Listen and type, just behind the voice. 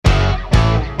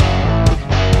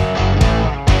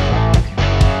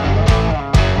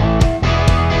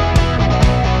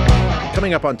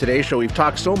Coming up on today's show, we've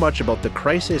talked so much about the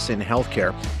crisis in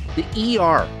healthcare. The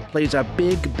ER plays a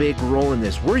big role in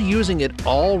this. We're using it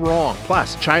all wrong.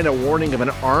 Plus, China warning of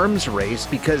an arms race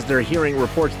because they're hearing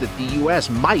reports that the U.S.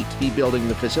 might be building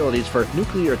the facilities for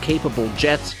nuclear-capable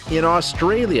jets in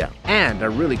Australia. And a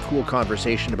really cool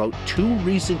conversation about 2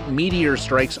 recent meteor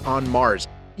strikes on Mars.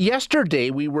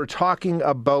 Yesterday, we were talking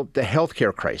about the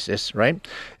healthcare crisis, right?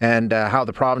 And how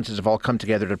the provinces have all come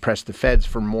together to press the feds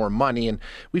for more money. And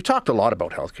we've talked a lot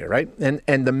about healthcare, right?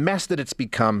 And the mess that it's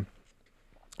become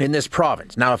in this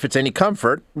province. Now, if it's any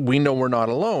comfort, we know we're not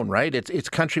alone, right? It's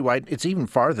countrywide. It's even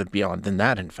farther beyond than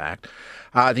that, in fact.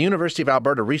 The University of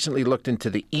Alberta recently looked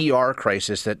into the ER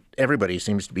crisis that everybody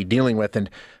seems to be dealing with and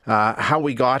how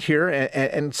we got here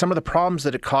and some of the problems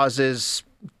that it causes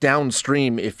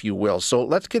downstream, if you will. So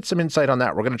let's get some insight on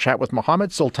that. We're going to chat with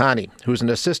Mohammed Soltani, who's an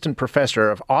assistant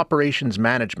professor of operations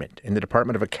management in the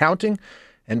Department of Accounting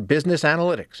and Business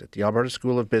Analytics at the Alberta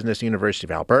School of Business, University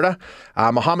of Alberta.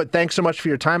 Mohammed, thanks so much for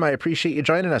your time. I appreciate you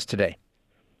joining us today.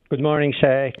 Good morning,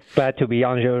 Shay. Glad to be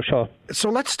on your show. So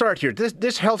let's start here.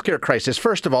 This healthcare crisis,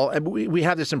 first of all, we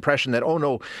have this impression that, oh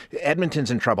no,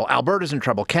 Edmonton's in trouble, Alberta's in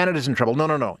trouble, Canada's in trouble.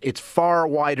 No. It's far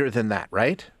wider than that,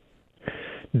 right?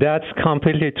 That's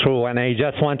completely true. And I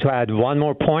just want to add one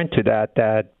more point to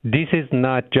that this is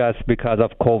not just because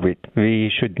of COVID.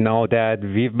 We should know that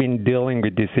we've been dealing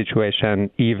with this situation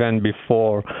even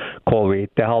before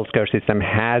COVID. The healthcare system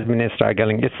has been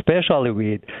struggling, especially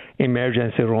with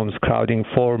emergency rooms crowding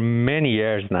for many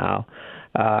years now.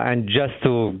 And just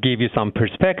to give you some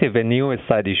perspective, a new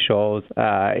study shows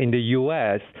in the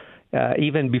U.S.,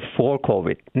 even before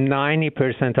COVID,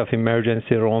 90% of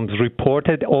emergency rooms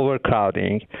reported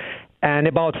overcrowding, and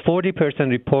about 40%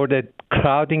 reported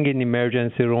crowding in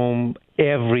emergency room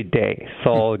every day.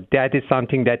 So that is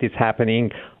something that is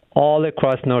happening all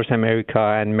across North America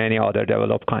and many other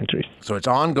developed countries. So it's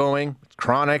ongoing, it's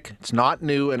chronic, it's not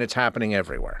new, and it's happening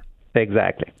everywhere.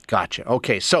 Exactly. Gotcha.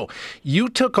 Okay, so you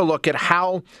took a look at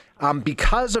how,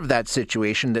 because of that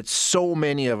situation that so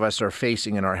many of us are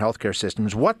facing in our healthcare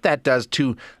systems, what that does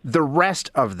to the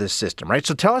rest of the system, right?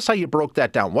 So tell us how you broke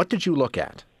that down. What did you look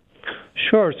at?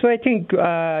 Sure. So I think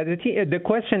the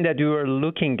question that we were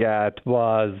looking at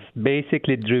was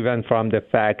basically driven from the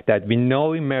fact that we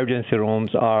know emergency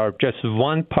rooms are just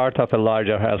one part of a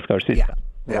larger healthcare system,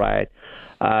 right?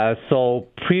 So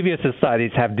previous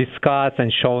studies have discussed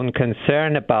and shown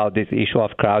concern about this issue of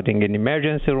crowding in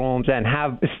emergency rooms and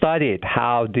have studied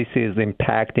how this is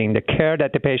impacting the care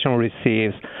that the patient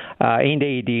receives in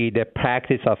the ED, the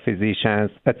practice of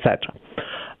physicians, etc.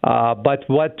 But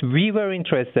what we were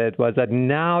interested was that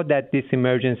now that this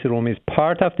emergency room is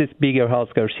part of this bigger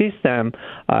healthcare system,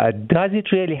 does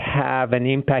it really have an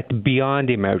impact beyond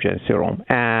the emergency room?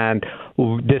 And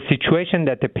the situation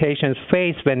that the patients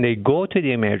face when they go to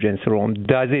the emergency room,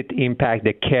 does it impact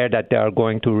the care that they are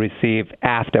going to receive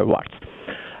afterwards?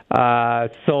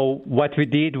 So what we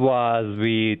did was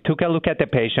we took a look at the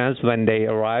patients when they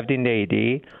arrived in the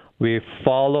ED. We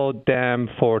followed them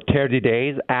for 30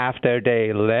 days after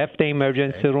they left the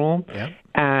emergency room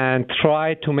and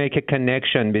tried to make a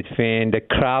connection between the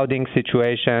crowding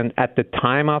situation at the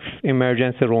time of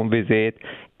emergency room visit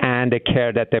and the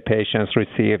care that the patients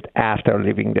received after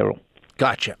leaving the room.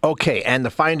 Gotcha. Okay. And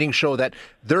the findings show that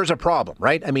there's a problem,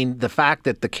 right? I mean, the fact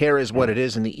that the care is what it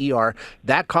is in the ER,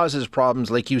 that causes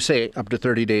problems, like you say, up to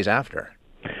 30 days after.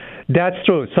 That's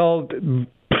true. So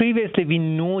previously, we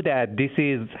knew that this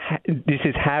is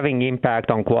having impact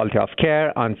on quality of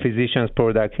care, on physicians'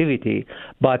 productivity.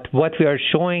 But what we are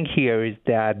showing here is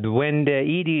that when the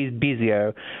ED is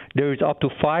busier, there is up to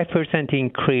 5%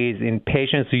 increase in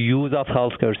patients' use of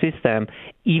healthcare system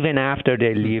even after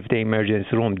they leave the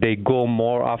emergency room. They go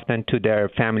more often to their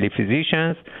family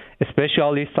physicians,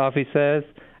 specialist offices,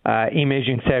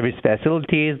 imaging service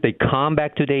facilities. They come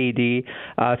back to the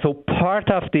ED. So part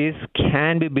of this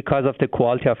can be because of the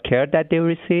quality of care that they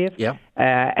receive.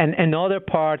 And another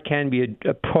part can be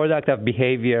a product of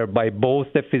behavior by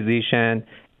both the physician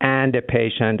and the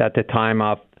patient at the time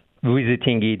of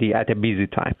visiting ED at a busy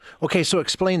time. Okay, so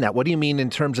explain that. What do you mean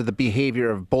in terms of the behavior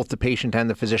of both the patient and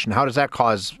the physician? How does that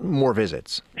cause more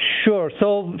visits? Sure.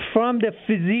 So from the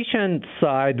physician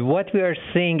side, what we are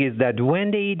seeing is that when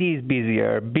the ED is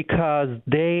busier, because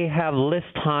they have less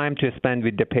time to spend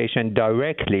with the patient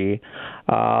directly,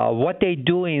 what they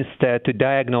do instead to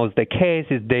diagnose the case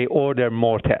is they order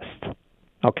more tests.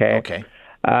 Okay.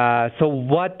 So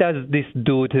what does this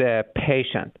do to the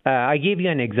patient? I give you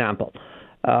an example.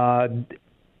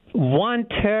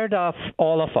 1/3 of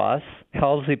all of us,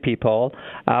 healthy people,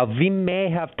 we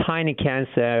may have tiny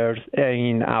cancers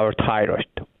in our thyroid.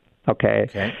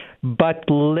 Okay. But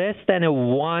less than a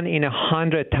 1 in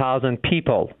 100,000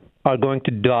 people are going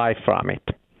to die from it.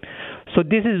 So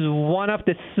this is one of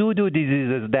the pseudo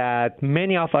diseases that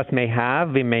many of us may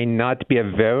have. We may not be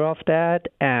aware of that,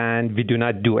 and we do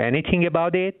not do anything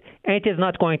about it, and it is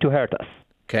not going to hurt us.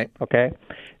 Okay.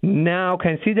 Now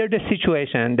consider the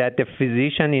situation that the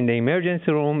physician in the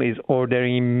emergency room is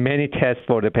ordering many tests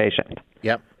for the patient.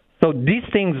 Yep. So these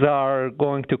things are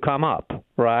going to come up,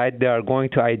 right? They are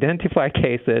going to identify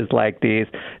cases like this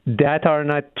that are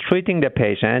not treating the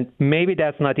patient. Maybe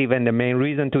that's not even the main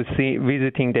reason to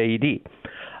visiting the ED.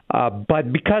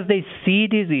 But because they see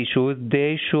these issues,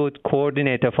 they should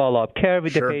coordinate a follow-up care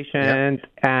with the patient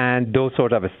and those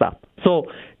sort of stuff. So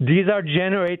these are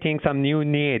generating some new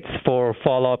needs for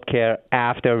follow-up care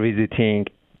after visiting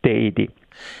the ED.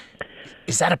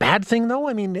 Is that a bad thing, though?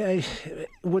 I mean,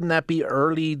 wouldn't that be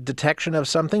early detection of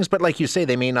some things? But like you say,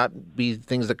 they may not be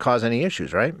things that cause any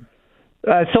issues, right?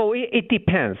 So it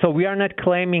depends. So we are not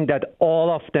claiming that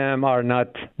all of them are not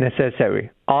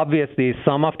necessary. Obviously,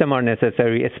 some of them are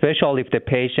necessary, especially if the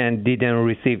patient didn't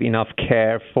receive enough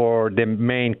care for the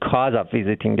main cause of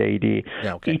visiting the ED.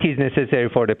 Yeah, okay. It is necessary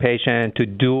for the patient to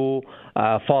do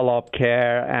follow-up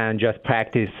care and just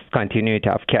practice continuity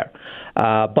of care.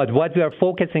 But what we are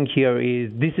focusing here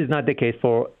is this is not the case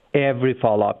for every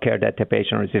follow-up care that the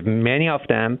patient receives. Many of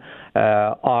them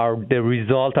are the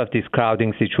result of this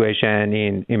crowding situation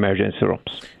in emergency rooms.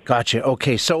 Gotcha.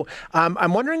 Okay. So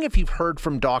I'm wondering if you've heard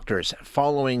from doctors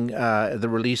following the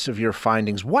release of your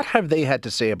findings. What have they had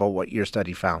to say about what your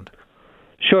study found?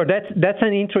 Sure, that's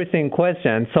an interesting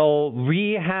question. So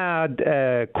we had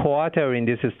a co-author in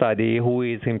this study who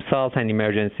is himself an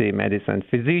emergency medicine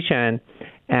physician.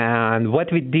 And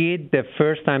what we did the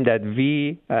first time that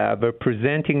we were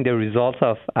presenting the results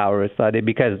of our study,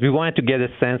 because we wanted to get a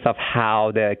sense of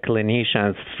how the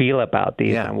clinicians feel about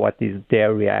this and what is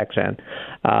their reaction.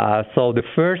 So the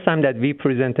first time that we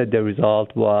presented the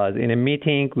result was in a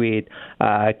meeting with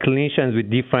clinicians with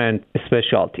different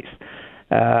specialties.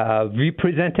 We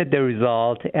presented the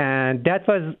result, and that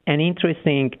was an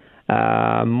interesting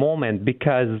moment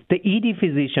because the ED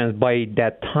physicians by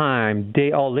that time,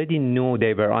 they already knew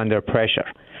they were under pressure.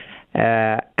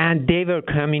 And they were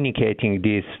communicating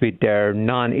this with their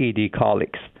non-ED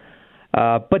colleagues.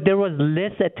 But there was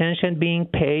less attention being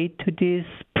paid to this,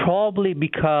 probably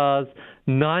because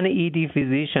non-ED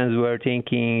physicians were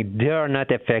thinking they are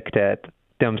not affected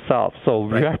themselves. So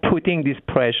we are putting this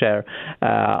pressure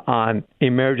on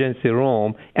emergency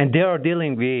room, and they are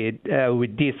dealing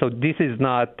with this. So this is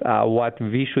not what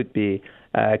we should be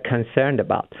concerned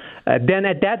about. Then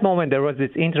at that moment, there was this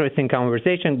interesting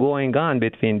conversation going on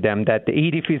between them that the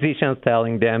ED physicians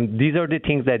telling them, these are the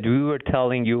things that we were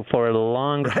telling you for a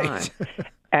long time.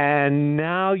 And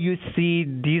now you see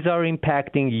these are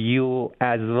impacting you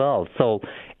as well. So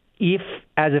if,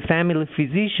 as a family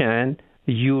physician,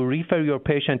 you refer your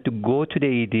patient to go to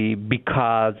the ED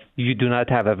because you do not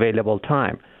have available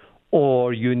time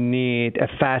or you need a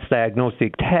fast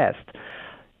diagnostic test,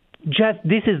 just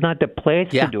this is not the place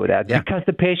to do that because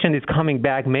the patient is coming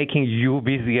back making you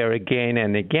busier again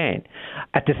and again.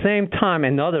 At the same time,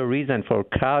 another reason for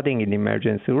crowding in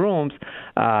emergency rooms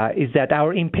is that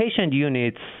our inpatient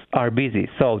units are busy.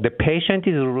 So the patient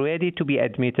is ready to be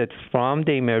admitted from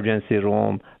the emergency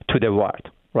room to the ward,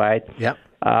 right? Yeah.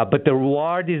 But the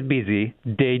ward is busy.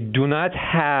 They do not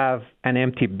have an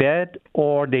empty bed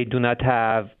or they do not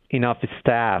have enough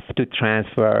staff to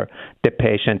transfer the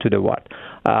patient to the ward.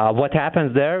 What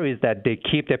happens there is that they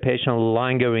keep the patient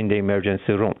longer in the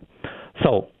emergency room.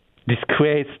 So this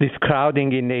creates this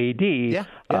crowding in the ED.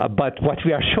 But what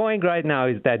we are showing right now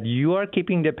is that you are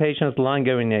keeping the patients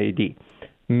longer in the ED,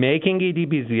 making ED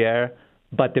busier,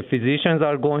 but the physicians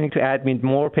are going to admit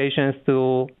more patients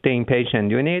to the inpatient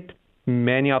unit.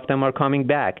 Many of them are coming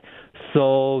back.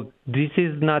 So this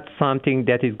is not something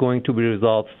that is going to be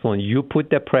resolved soon. You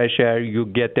put the pressure, you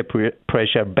get the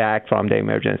pressure back from the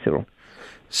emergency room.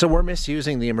 So we're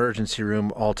misusing the emergency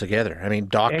room altogether. I mean,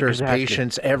 doctors,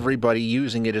 patients, everybody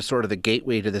using it as sort of the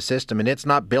gateway to the system, and it's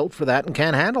not built for that and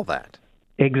can't handle that.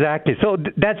 Exactly. So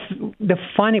that's the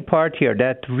funny part here,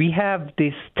 that we have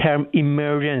this term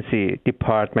emergency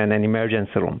department and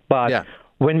emergency room. But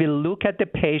when we look at the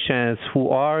patients who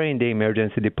are in the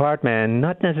emergency department,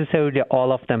 not necessarily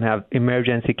all of them have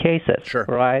emergency cases,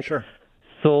 right? Sure.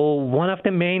 So one of the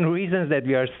main reasons that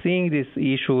we are seeing these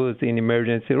issues in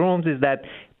emergency rooms is that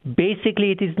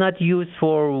basically it is not used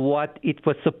for what it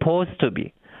was supposed to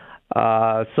be.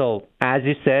 So as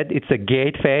you said, it's a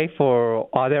gateway for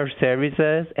other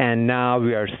services, and now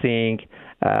we are seeing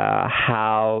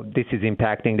how this is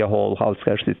impacting the whole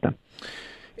healthcare system.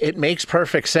 It makes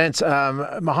perfect sense.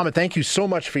 Mohammed, thank you so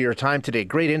much for your time today.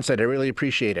 Great insight. I really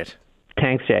appreciate it.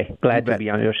 Thanks, Jay. Glad to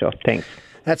be on your show. Thanks.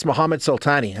 That's Mohammed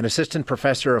Soltani, an assistant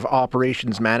professor of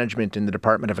operations management in the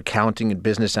Department of Accounting and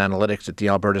Business Analytics at the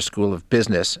Alberta School of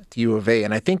Business at the U of A.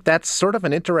 And I think that's sort of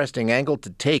an interesting angle to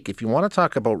take. If you want to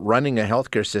talk about running a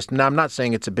healthcare system, now I'm not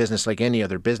saying it's a business like any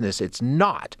other business. It's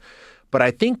not. But I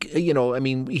think,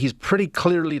 he's pretty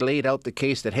clearly laid out the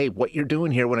case that, hey, what you're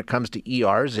doing here when it comes to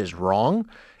ERs is wrong.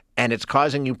 And it's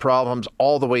causing you problems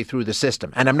all the way through the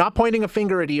system. And I'm not pointing a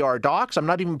finger at ER docs. I'm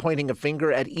not even pointing a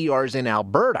finger at ERs in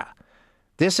Alberta.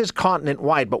 This is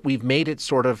continent-wide, but we've made it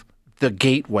sort of the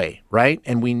gateway, right?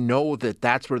 And we know that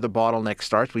that's where the bottleneck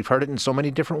starts. We've heard it in so many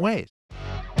different ways.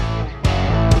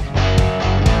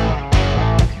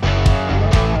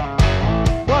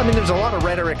 Well, there's a lot of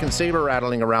rhetoric and saber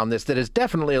rattling around this that is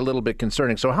definitely a little bit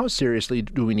concerning. So how seriously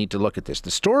do we need to look at this? The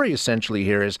story essentially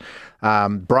here is,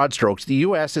 broad strokes, the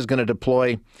U.S. is going to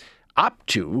deploy up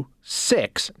to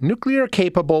 6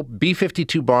 nuclear-capable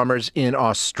B-52 bombers in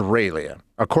Australia,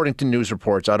 according to news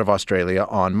reports out of Australia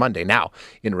on Monday. Now,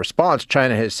 in response,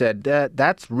 China has said that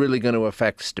that's really going to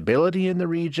affect stability in the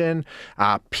region.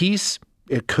 Peace,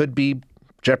 it could be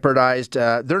jeopardized.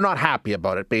 They're not happy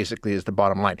about it, basically, is the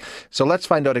bottom line. So let's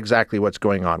find out exactly what's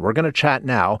going on. We're going to chat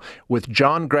now with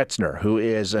John Gretzner, who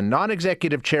is a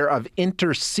non-executive chair of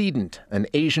Intercedent, an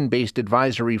Asian-based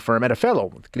advisory firm and a fellow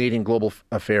with the Canadian Global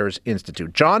Affairs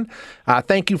Institute. John,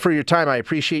 thank you for your time. I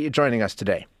appreciate you joining us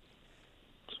today.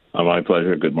 My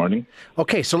pleasure. Good morning.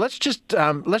 Okay, so let's just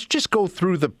go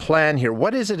through the plan here.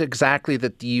 What is it exactly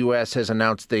that the U.S. has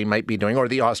announced they might be doing, or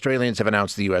the Australians have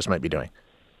announced the U.S. might be doing?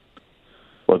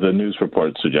 Well, the news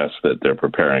report suggests that they're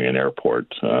preparing an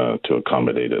airport to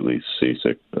accommodate at least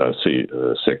six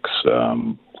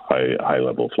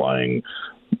high-level flying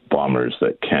bombers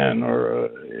that can, or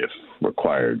if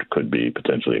required, could be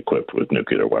potentially equipped with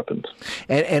nuclear weapons.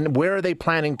 And where are they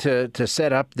planning to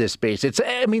set up this base?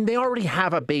 They already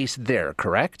have a base there,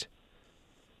 correct?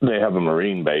 They have a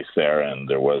Marine base there, and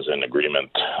there was an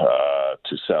agreement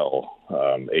to sell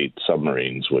 8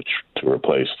 submarines, which to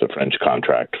replace the French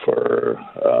contract for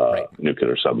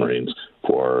nuclear submarines.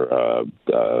 For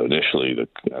initially, the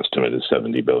estimate is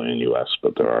 $70 billion US,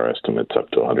 but there are estimates up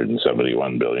to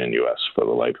 $171 billion US for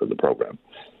the life of the program.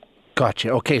 Gotcha.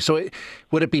 Okay, so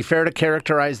would it be fair to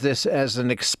characterize this as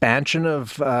an expansion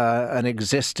of an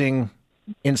existing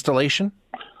installation?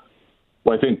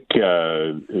 Well, I think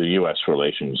the U.S.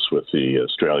 relations with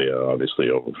Australia, obviously,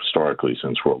 historically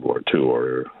since World War II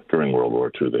or during World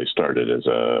War II, they started as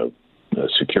a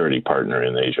security partner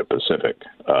in the Asia Pacific.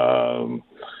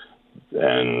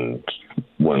 And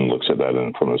one looks at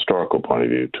that from a historical point of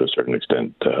view, to a certain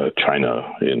extent,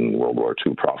 China in World War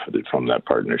II profited from that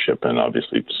partnership, and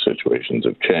obviously situations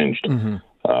have changed. Mm-hmm.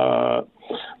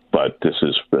 But this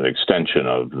is an extension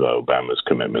of Obama's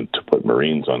commitment to put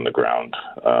Marines on the ground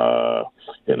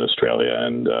in Australia,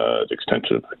 and the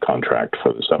extension of the contract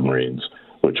for the submarines,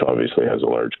 which obviously has a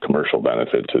large commercial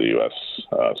benefit to the U.S.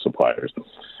 Suppliers.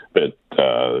 But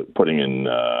putting in,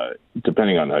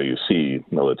 depending on how you see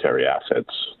military assets,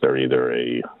 they're either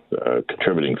a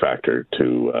contributing factor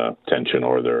to tension,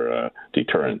 or they're a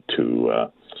deterrent to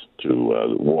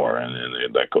war,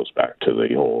 and that goes back to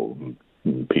the whole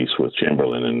piece with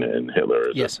Chamberlain and Hitler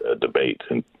as yes. a debate.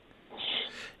 And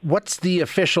what's the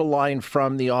official line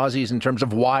from the Aussies in terms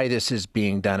of why this is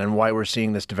being done and why we're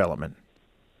seeing this development?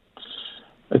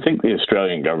 I think the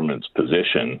Australian government's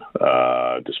position,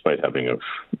 despite having an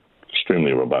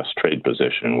extremely robust trade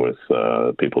position with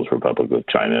People's Republic of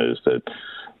China, is that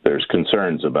there's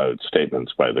concerns about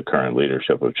statements by the current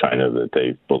leadership of China that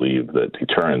they believe that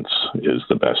deterrence is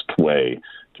the best way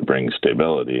to bring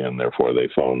stability, and therefore they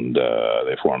formed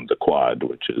the Quad,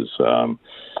 which is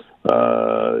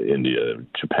India,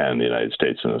 Japan, the United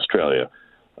States, and Australia,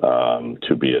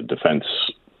 to be a defense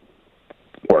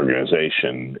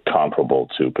organization comparable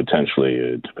to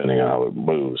potentially, depending on how it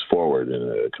moves forward in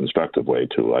a constructive way,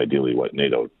 to ideally what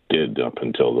NATO did up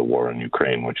until the war in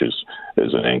Ukraine, which is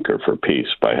an anchor for peace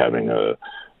by having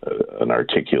an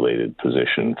articulated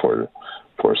position for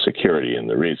security in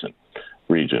the region.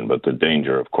 But the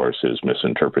danger, of course, is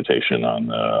misinterpretation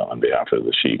on behalf of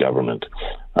the Xi government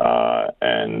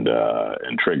and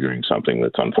triggering something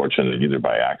that's unfortunate either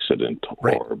by accident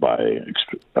or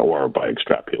by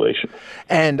extrapolation.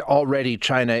 And already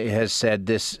China has said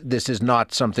this is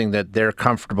not something that they're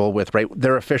comfortable with. Right?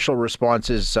 Their official response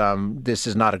is this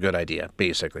is not a good idea,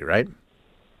 basically. Right?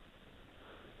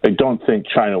 I don't think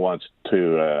China wants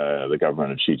to the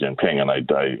government of Xi Jinping, and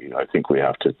I think we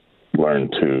have to learn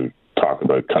to talk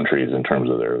about countries in terms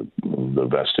of their the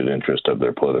vested interest of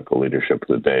their political leadership of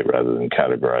the day rather than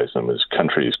categorize them as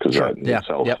countries, because that in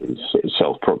itself is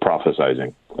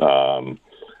self-prophesizing.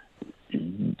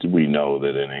 We know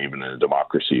that even in a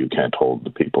democracy, you can't hold the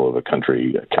people of a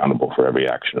country accountable for every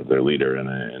action of their leader.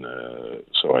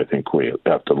 So I think we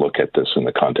have to look at this in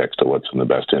the context of what's in the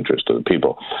best interest of the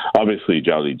people. Obviously,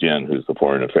 Zhao Lijian, who's the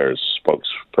foreign affairs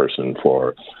spokesperson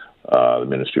for the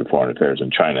Ministry of Foreign Affairs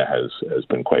in China, has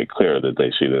been quite clear that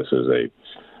they see this as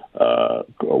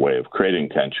a way of creating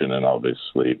tension and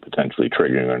obviously potentially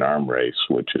triggering an arms race,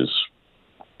 which is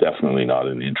definitely not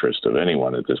in the interest of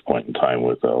anyone at this point in time,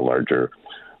 with a larger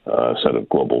set of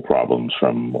global problems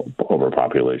from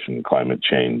overpopulation, climate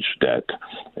change, debt,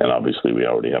 and obviously we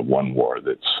already have one war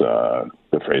that's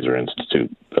the Fraser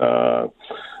Institute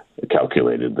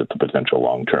calculated that the potential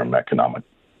long-term economic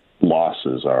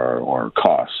losses or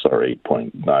costs are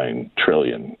 $8.9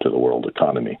 trillion to the world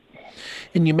economy.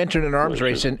 And you mentioned an arms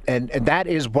race, and that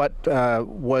is what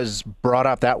was brought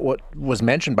up, that what was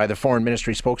mentioned by the foreign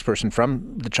ministry spokesperson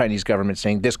from the Chinese government,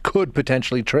 saying this could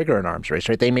potentially trigger an arms race,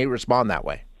 right? They may respond that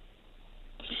way.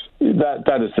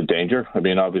 That is the danger. I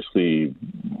mean, obviously,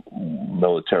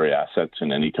 military assets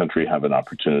in any country have an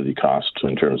opportunity cost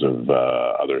in terms of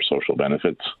other social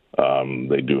benefits.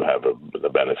 They do have the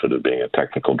benefit of being a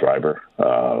technical driver.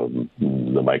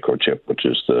 The microchip, which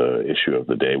is the issue of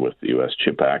the day with the U.S.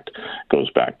 CHIP Act,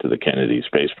 goes back to the Kennedy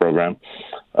space program.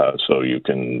 So you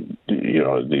can,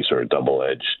 these are a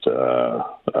double-edged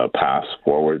path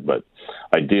forward. But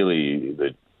ideally,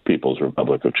 the People's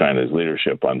Republic of China's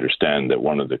leadership understand that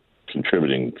one of the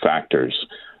contributing factors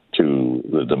to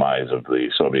the demise of the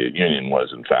Soviet Union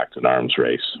was, in fact, an arms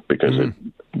race, because it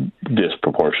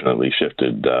disproportionately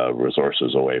shifted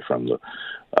resources away from the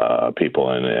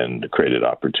people and created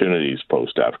opportunities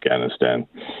post-Afghanistan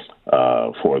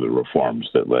for the reforms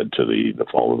that led to the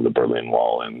fall of the Berlin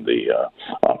Wall and the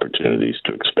opportunities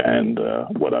to expand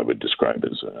what I would describe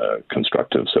as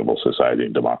constructive civil society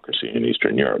and democracy in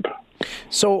Eastern Europe.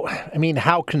 So, I mean,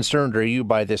 how concerned are you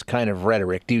by this kind of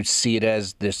rhetoric? Do you see it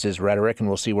as this is rhetoric and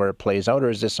we'll see where it plays out, or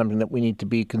is this something that we need to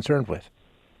be concerned with?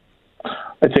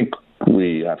 I think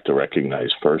we have to recognize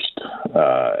first,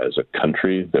 as a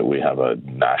country, that we have a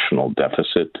national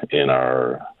deficit in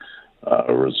our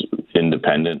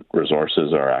independent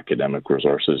resources, our academic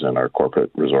resources, and our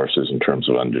corporate resources in terms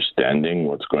of understanding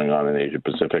what's going on in Asia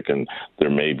Pacific. And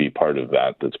there may be part of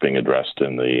that that's being addressed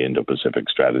in the Indo-Pacific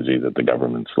strategy that the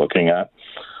government's looking at.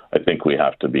 I think we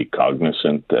have to be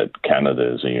cognizant that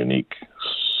Canada is a unique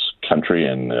country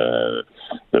and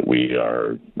that we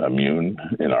are immune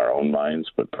in our own minds,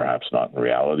 but perhaps not in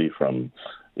reality, from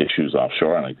issues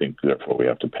offshore. And I think, therefore, we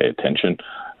have to pay attention.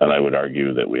 And I would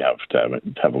argue that we have to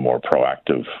have a more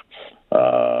proactive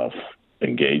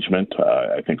engagement.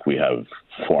 I think we have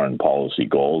foreign policy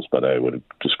goals, but I would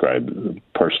describe,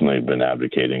 personally, been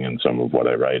advocating in some of what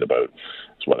I write about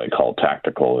is what I call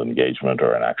tactical engagement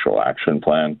or an actual action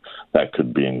plan. That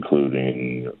could be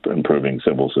including improving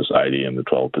civil society in the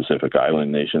 12 Pacific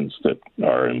Island nations that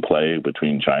are in play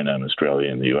between China and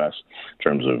Australia and the U.S. in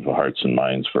terms of hearts and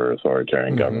minds for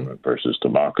authoritarian government versus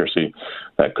democracy.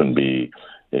 That could be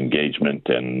engagement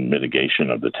and mitigation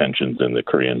of the tensions in the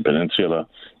Korean Peninsula.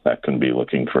 That can be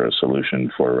looking for a solution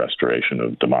for restoration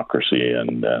of democracy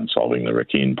and solving the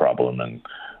Rakhine problem in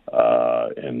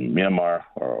Myanmar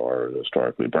or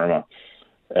historically Burma.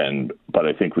 But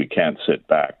I think we can't sit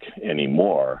back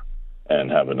anymore and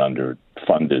have an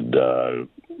underfunded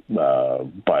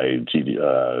by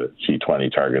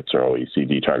G20 targets or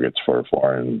OECD targets for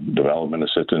foreign development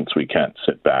assistance. We can't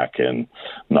sit back and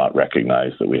not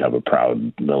recognize that we have a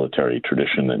proud military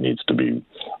tradition that needs to be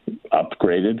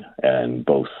upgraded and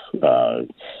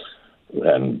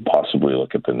and possibly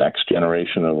look at the next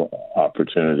generation of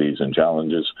opportunities and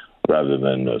challenges rather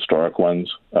than historic ones.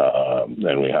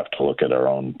 And we have to look at our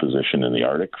own position in the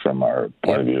Arctic from our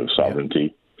point of view of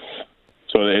sovereignty.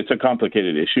 So it's a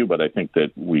complicated issue, but I think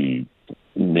that the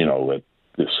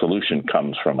solution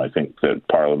comes from, I think that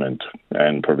Parliament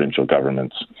and provincial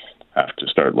governments have to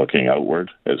start looking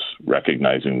outward, as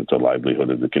recognizing that the livelihood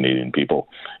of the Canadian people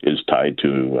is tied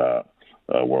to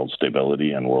world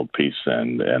stability and world peace.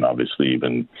 And obviously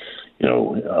even,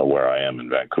 where I am in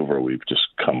Vancouver, we've just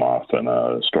come off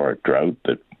a historic drought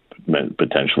that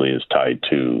potentially is tied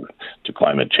to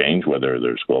climate change. Whether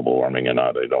there's global warming or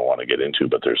not, I don't want to get into,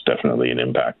 but there's definitely an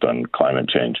impact on climate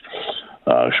change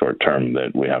short term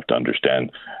that we have to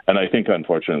understand. And I think,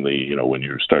 unfortunately, when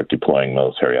you start deploying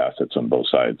military assets on both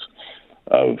sides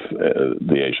of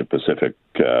the Asia Pacific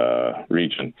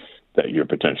region, that you're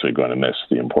potentially going to miss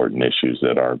the important issues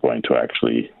that are going to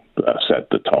actually set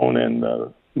the tone and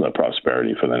the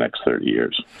prosperity for the next 30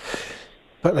 years.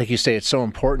 But like you say, it's so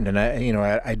important, and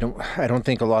I don't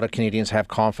think a lot of Canadians have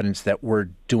confidence that we're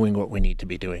doing what we need to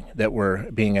be doing, that we're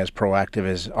being as proactive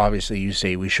as obviously you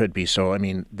say we should be. So, I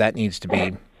mean, that needs to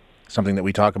be something that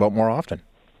we talk about more often.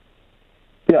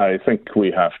 Yeah, I think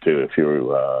we have to.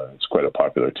 It's quite a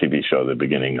popular TV show, the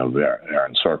beginning of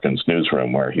Aaron Sorkin's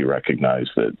Newsroom, where he recognized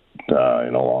that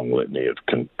in a long litany of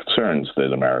concerns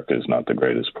that America is not the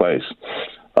greatest place.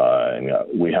 And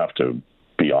we have to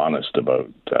be honest about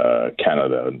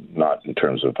Canada, not in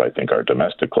terms of, I think, our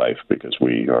domestic life, because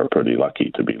we are pretty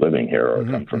lucky to be living here or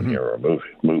come from here or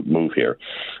move here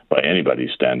by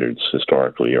anybody's standards,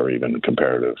 historically or even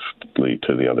comparatively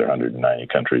to the other 192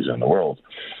 countries in the world.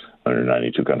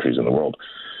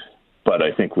 But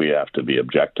I think we have to be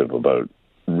objective about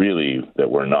really that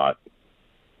we're not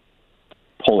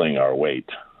pulling our weight,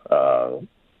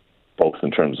 both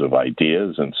in terms of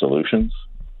ideas and solutions,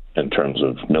 in terms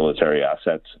of military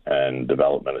assets and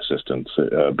development assistance.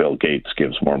 Bill Gates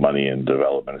gives more money in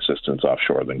development assistance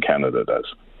offshore than Canada does.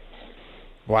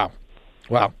 Wow.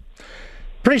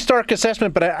 Pretty stark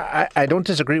assessment, but I don't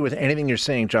disagree with anything you're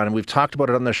saying, John, and we've talked about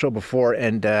it on the show before,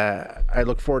 and I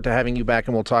look forward to having you back,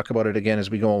 and we'll talk about it again as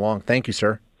we go along. Thank you,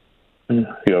 sir. You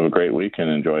have a great week and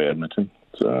enjoy Edmonton.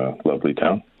 It's a lovely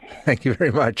town. Thank you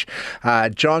very much.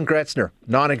 John Gretzner,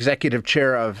 non-executive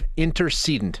chair of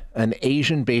Intercedent, an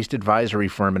Asian-based advisory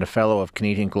firm and a fellow of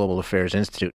Canadian Global Affairs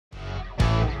Institute.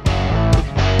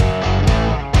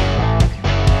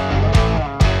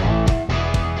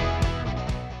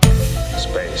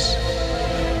 Space,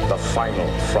 the final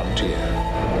frontier.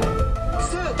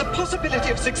 Sir, the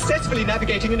possibility of successfully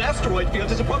navigating an asteroid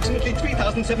field is approximately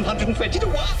 3,720 to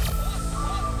 1.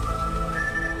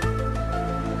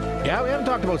 Yeah, we haven't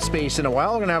talked about space in a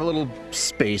while. We're going to have a little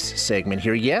space segment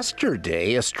here.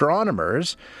 Yesterday,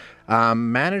 astronomers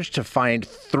managed to find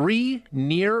 3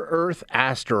 near-Earth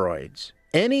asteroids,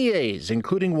 NEAs,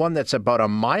 including one that's about a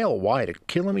mile wide, 1.5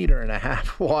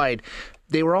 kilometers wide.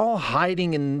 They were all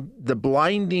hiding in the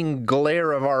blinding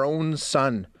glare of our own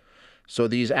sun. So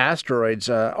these asteroids,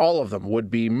 all of them, would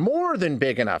be more than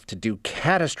big enough to do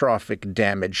catastrophic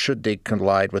damage should they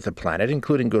collide with the planet,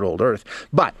 including good old Earth.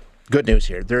 But good news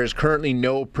here. There is currently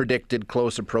no predicted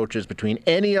close approaches between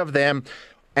any of them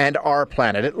and our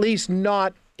planet, at least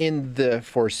not in the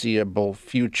foreseeable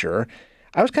future.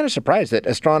 I was kind of surprised that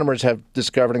astronomers have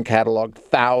discovered and cataloged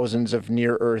thousands of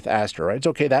near-Earth asteroids.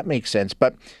 Okay, that makes sense.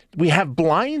 But we have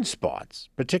blind spots,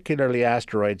 particularly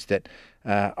asteroids that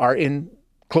are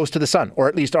close to the sun, or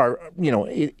at least are,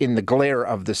 in the glare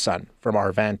of the sun from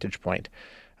our vantage point.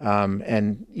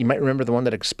 And you might remember the one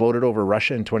that exploded over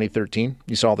Russia in 2013.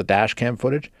 You saw the dash cam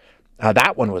footage.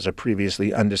 That one was a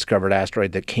previously undiscovered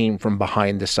asteroid that came from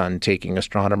behind the sun, taking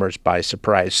astronomers by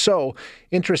surprise. So,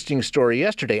 interesting story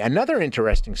yesterday. Another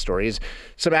interesting story is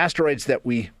some asteroids that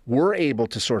we were able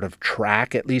to sort of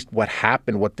track, at least what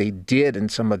happened, what they did,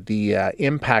 and some of the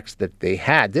impacts that they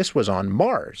had. This was on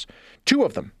Mars, 2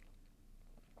 of them.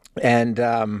 And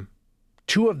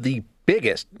 2 of the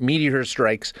biggest meteor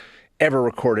strikes ever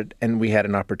recorded, and we had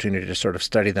an opportunity to sort of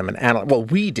study them and analyze. Well,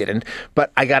 we didn't,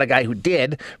 but I got a guy who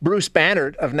did. Bruce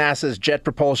Bannard of NASA's Jet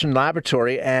Propulsion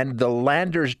Laboratory and the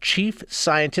lander's chief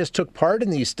scientist took part in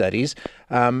these studies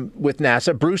with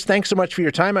NASA. Bruce, thanks so much for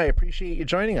your time. I appreciate you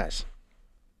joining us.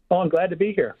 Oh, I'm glad to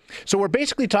be here. So we're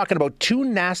basically talking about 2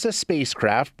 NASA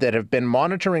spacecraft that have been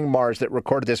monitoring Mars that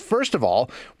recorded this. First of all,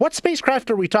 what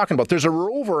spacecraft are we talking about? There's a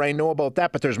rover, I know about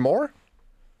that, but there's more?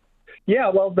 Yeah,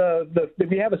 well,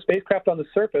 we have a spacecraft on the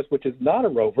surface, which is not a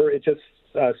rover. It just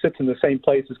sits in the same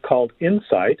place. It's called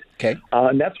InSight. Okay.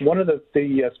 And that's one of the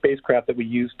spacecraft that we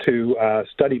use to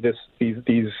study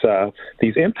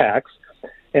these impacts.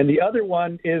 And the other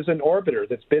one is an orbiter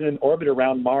that's been in orbit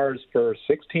around Mars for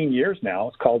 16 years now.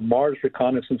 It's called Mars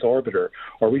Reconnaissance Orbiter,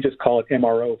 or we just call it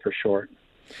MRO for short.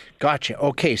 Gotcha.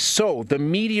 Okay, so the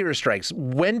meteor strikes,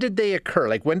 when did they occur?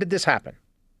 Like, when did this happen?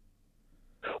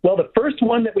 Well, the first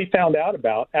one that we found out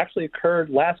about actually occurred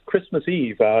last Christmas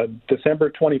Eve,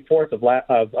 December 24th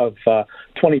of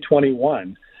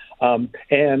 2021.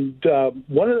 And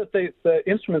one of the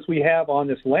instruments we have on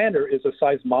this lander is a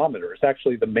seismometer. It's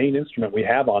actually the main instrument we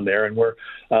have on there, and we're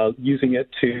using it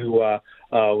to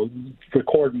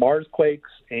record Marsquakes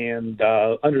and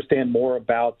understand more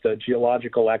about the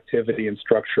geological activity and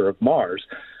structure of Mars.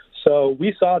 So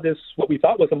we saw this, what we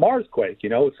thought was a Marsquake.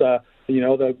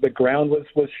 The ground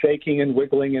was shaking and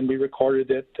wiggling, and we recorded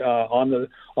it on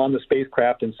the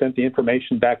spacecraft and sent the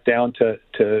information back down to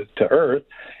Earth.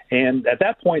 And at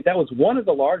that point, that was one of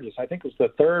the largest. I think it was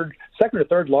the second or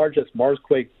third largest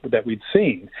Marsquake that we'd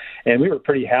seen, and we were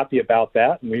pretty happy about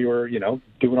that. And we were,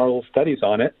 doing our little studies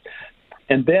on it.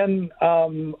 And then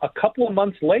a couple of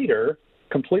months later,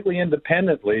 completely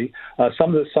independently,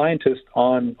 some of the scientists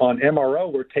on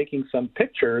MRO were taking some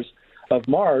pictures of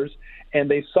Mars,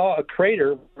 and they saw a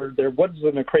crater where there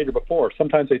wasn't a crater before.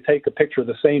 Sometimes they take a picture of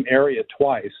the same area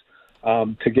twice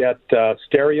to get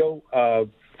stereo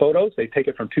photos. They take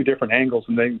it from two different angles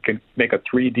and then can make a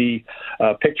 3D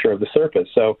picture of the surface.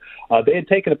 So they had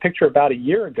taken a picture about a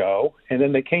year ago, and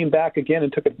then they came back again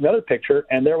and took another picture,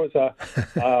 and there was a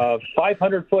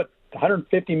 500-foot,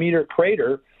 150-meter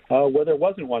crater where there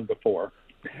wasn't one before.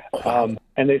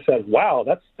 And they said, wow,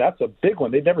 that's a big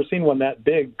one. They'd never seen one that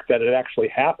big that it actually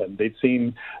happened. They'd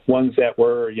seen ones that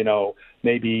were,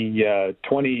 maybe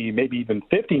 20, maybe even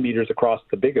 50 meters across,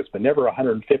 the biggest, but never a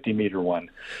 150-meter one.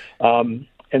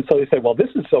 And so they said, well, this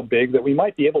is so big that we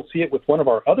might be able to see it with one of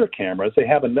our other cameras. They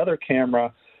have another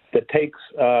camera that takes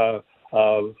a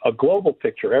global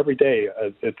picture every day.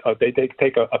 They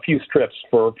take a few strips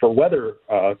for weather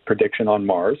prediction on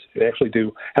Mars. They actually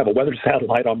do have a weather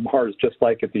satellite on Mars, just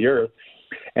like at the Earth.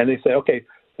 And they say, okay,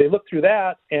 they looked through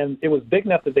that, and it was big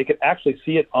enough that they could actually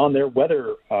see it on their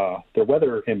weather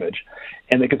image,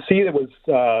 and they could see it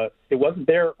wasn't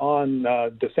there on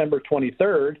December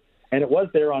 23rd, and it was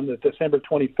there on the December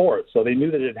 24th. So they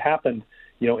knew that it had happened,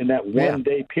 in that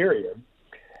one-day period,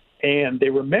 and they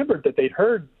remembered that they'd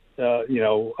heard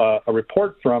a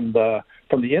report from the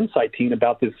InSight team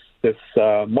about this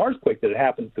Marsquake that had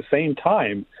happened at the same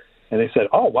time, and they said,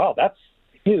 "Oh wow, that's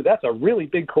a really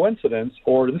big coincidence,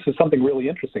 or this is something really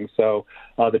interesting." So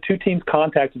the two teams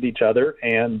contacted each other,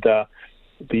 and the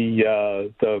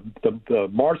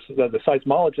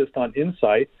seismologist on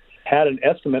InSight had an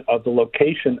estimate of the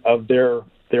location of their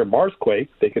Marsquake.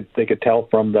 They could tell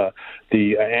from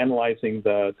the analyzing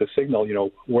the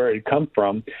signal, where it had come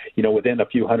from, within a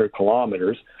few hundred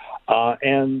kilometers.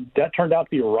 And that turned out to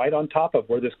be right on top of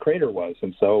where this crater was.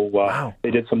 And so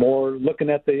they did some more looking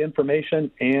at the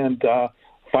information, and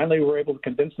finally were able to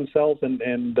convince themselves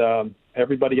and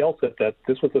everybody else that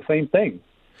this was the same thing.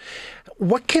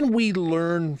 What can we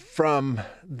learn from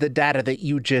the data that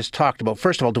you just talked about?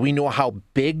 First of all, do we know how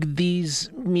big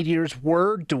these meteors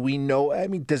were? Do we know,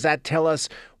 does that tell us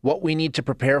what we need to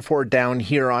prepare for down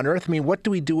here on Earth? What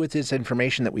do we do with this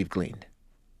information that we've gleaned?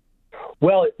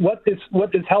 Well, what is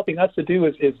helping us to do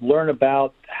is learn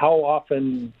about how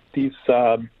often these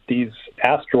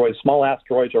asteroids, small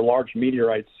asteroids or large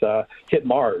meteorites hit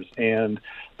Mars, and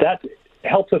that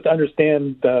helps us to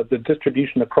understand the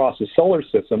distribution across the solar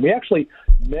system. We actually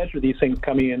measure these things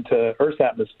coming into Earth's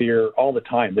atmosphere all the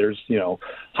time. There's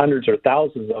hundreds or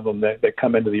thousands of them that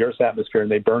come into the Earth's atmosphere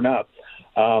and they burn up.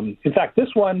 In fact, this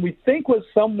one we think was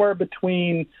somewhere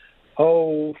between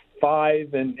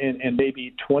 5 and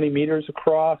maybe 20 meters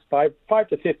across, 5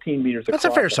 to 15 meters across.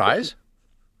 That's a fair size.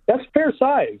 That's fair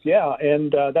size, yeah,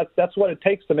 and that's what it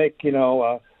takes to make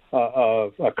a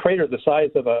crater the size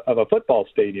of a football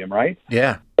stadium, right?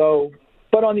 Yeah. So,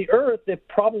 but on the Earth, it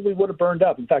probably would have burned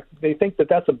up. In fact, they think that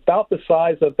that's about the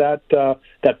size of that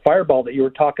fireball that you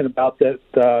were talking about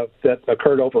that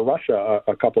occurred over Russia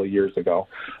a couple of years ago.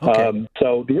 Okay.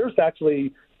 So the Earth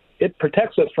actually, it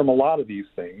protects us from a lot of these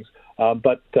things,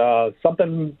 but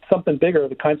something bigger,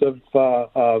 the kinds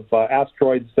of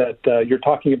asteroids that you're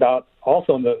talking about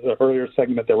also in the earlier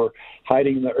segment that were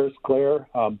hiding in the Earth's glare,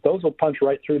 those will punch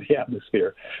right through the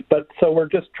atmosphere. But so we're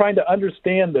just trying to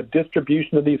understand the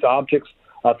distribution of these objects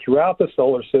throughout the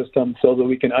solar system so that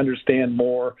we can understand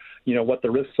more, what the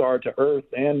risks are to Earth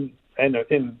and in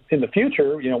the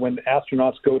future, when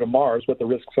astronauts go to Mars, what the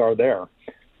risks are there.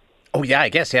 Oh, yeah, I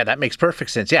guess. Yeah, that makes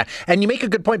perfect sense. Yeah. And you make a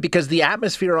good point because the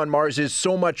atmosphere on Mars is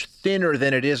so much thinner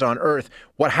than it is on Earth.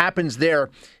 What happens there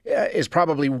is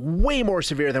probably way more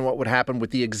severe than what would happen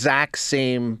with the exact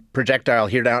same projectile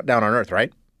here down on Earth,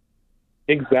 right?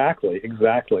 Exactly.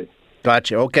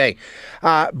 Gotcha. Okay.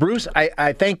 Bruce,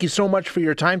 I thank you so much for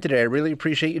your time today. I really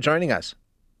appreciate you joining us.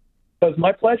 It was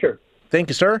my pleasure. Thank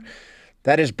you, sir.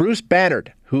 That is Bruce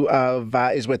Bannard, who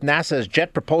is with NASA's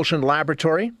Jet Propulsion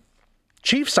Laboratory.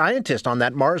 Chief scientist on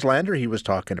that Mars lander he was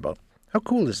talking about. How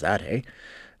cool is that, hey?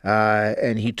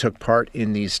 And he took part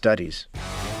in these studies.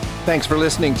 Thanks for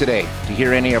listening today. To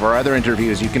hear any of our other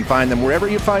interviews, you can find them wherever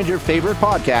you find your favorite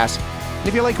podcasts. And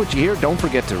if you like what you hear, don't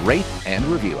forget to rate and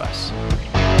review us.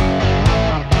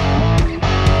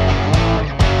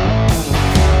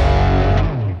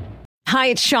 Hi,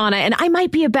 it's Shauna, and I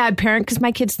might be a bad parent because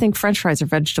my kids think French fries are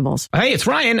vegetables. Hey, it's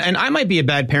Ryan, and I might be a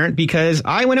bad parent because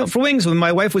I went out for wings when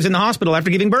my wife was in the hospital after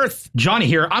giving birth. Johnny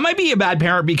here. I might be a bad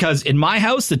parent because in my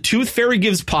house, the tooth fairy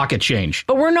gives pocket change.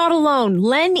 But we're not alone.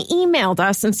 Len emailed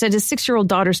us and said his 6-year-old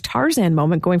daughter's Tarzan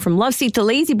moment going from love seat to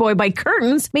lazy boy by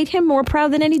curtains made him more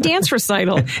proud than any dance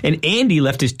recital. And Andy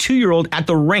left his 2-year-old at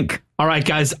the rink. All right,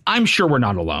 guys, I'm sure we're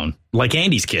not alone. Like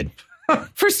Andy's kid.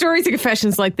 For stories and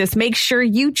confessions like this, make sure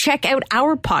you check out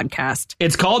our podcast.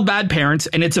 It's called Bad Parents,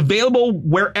 and it's available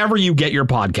wherever you get your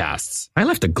podcasts. I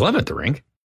left a glove at the rink.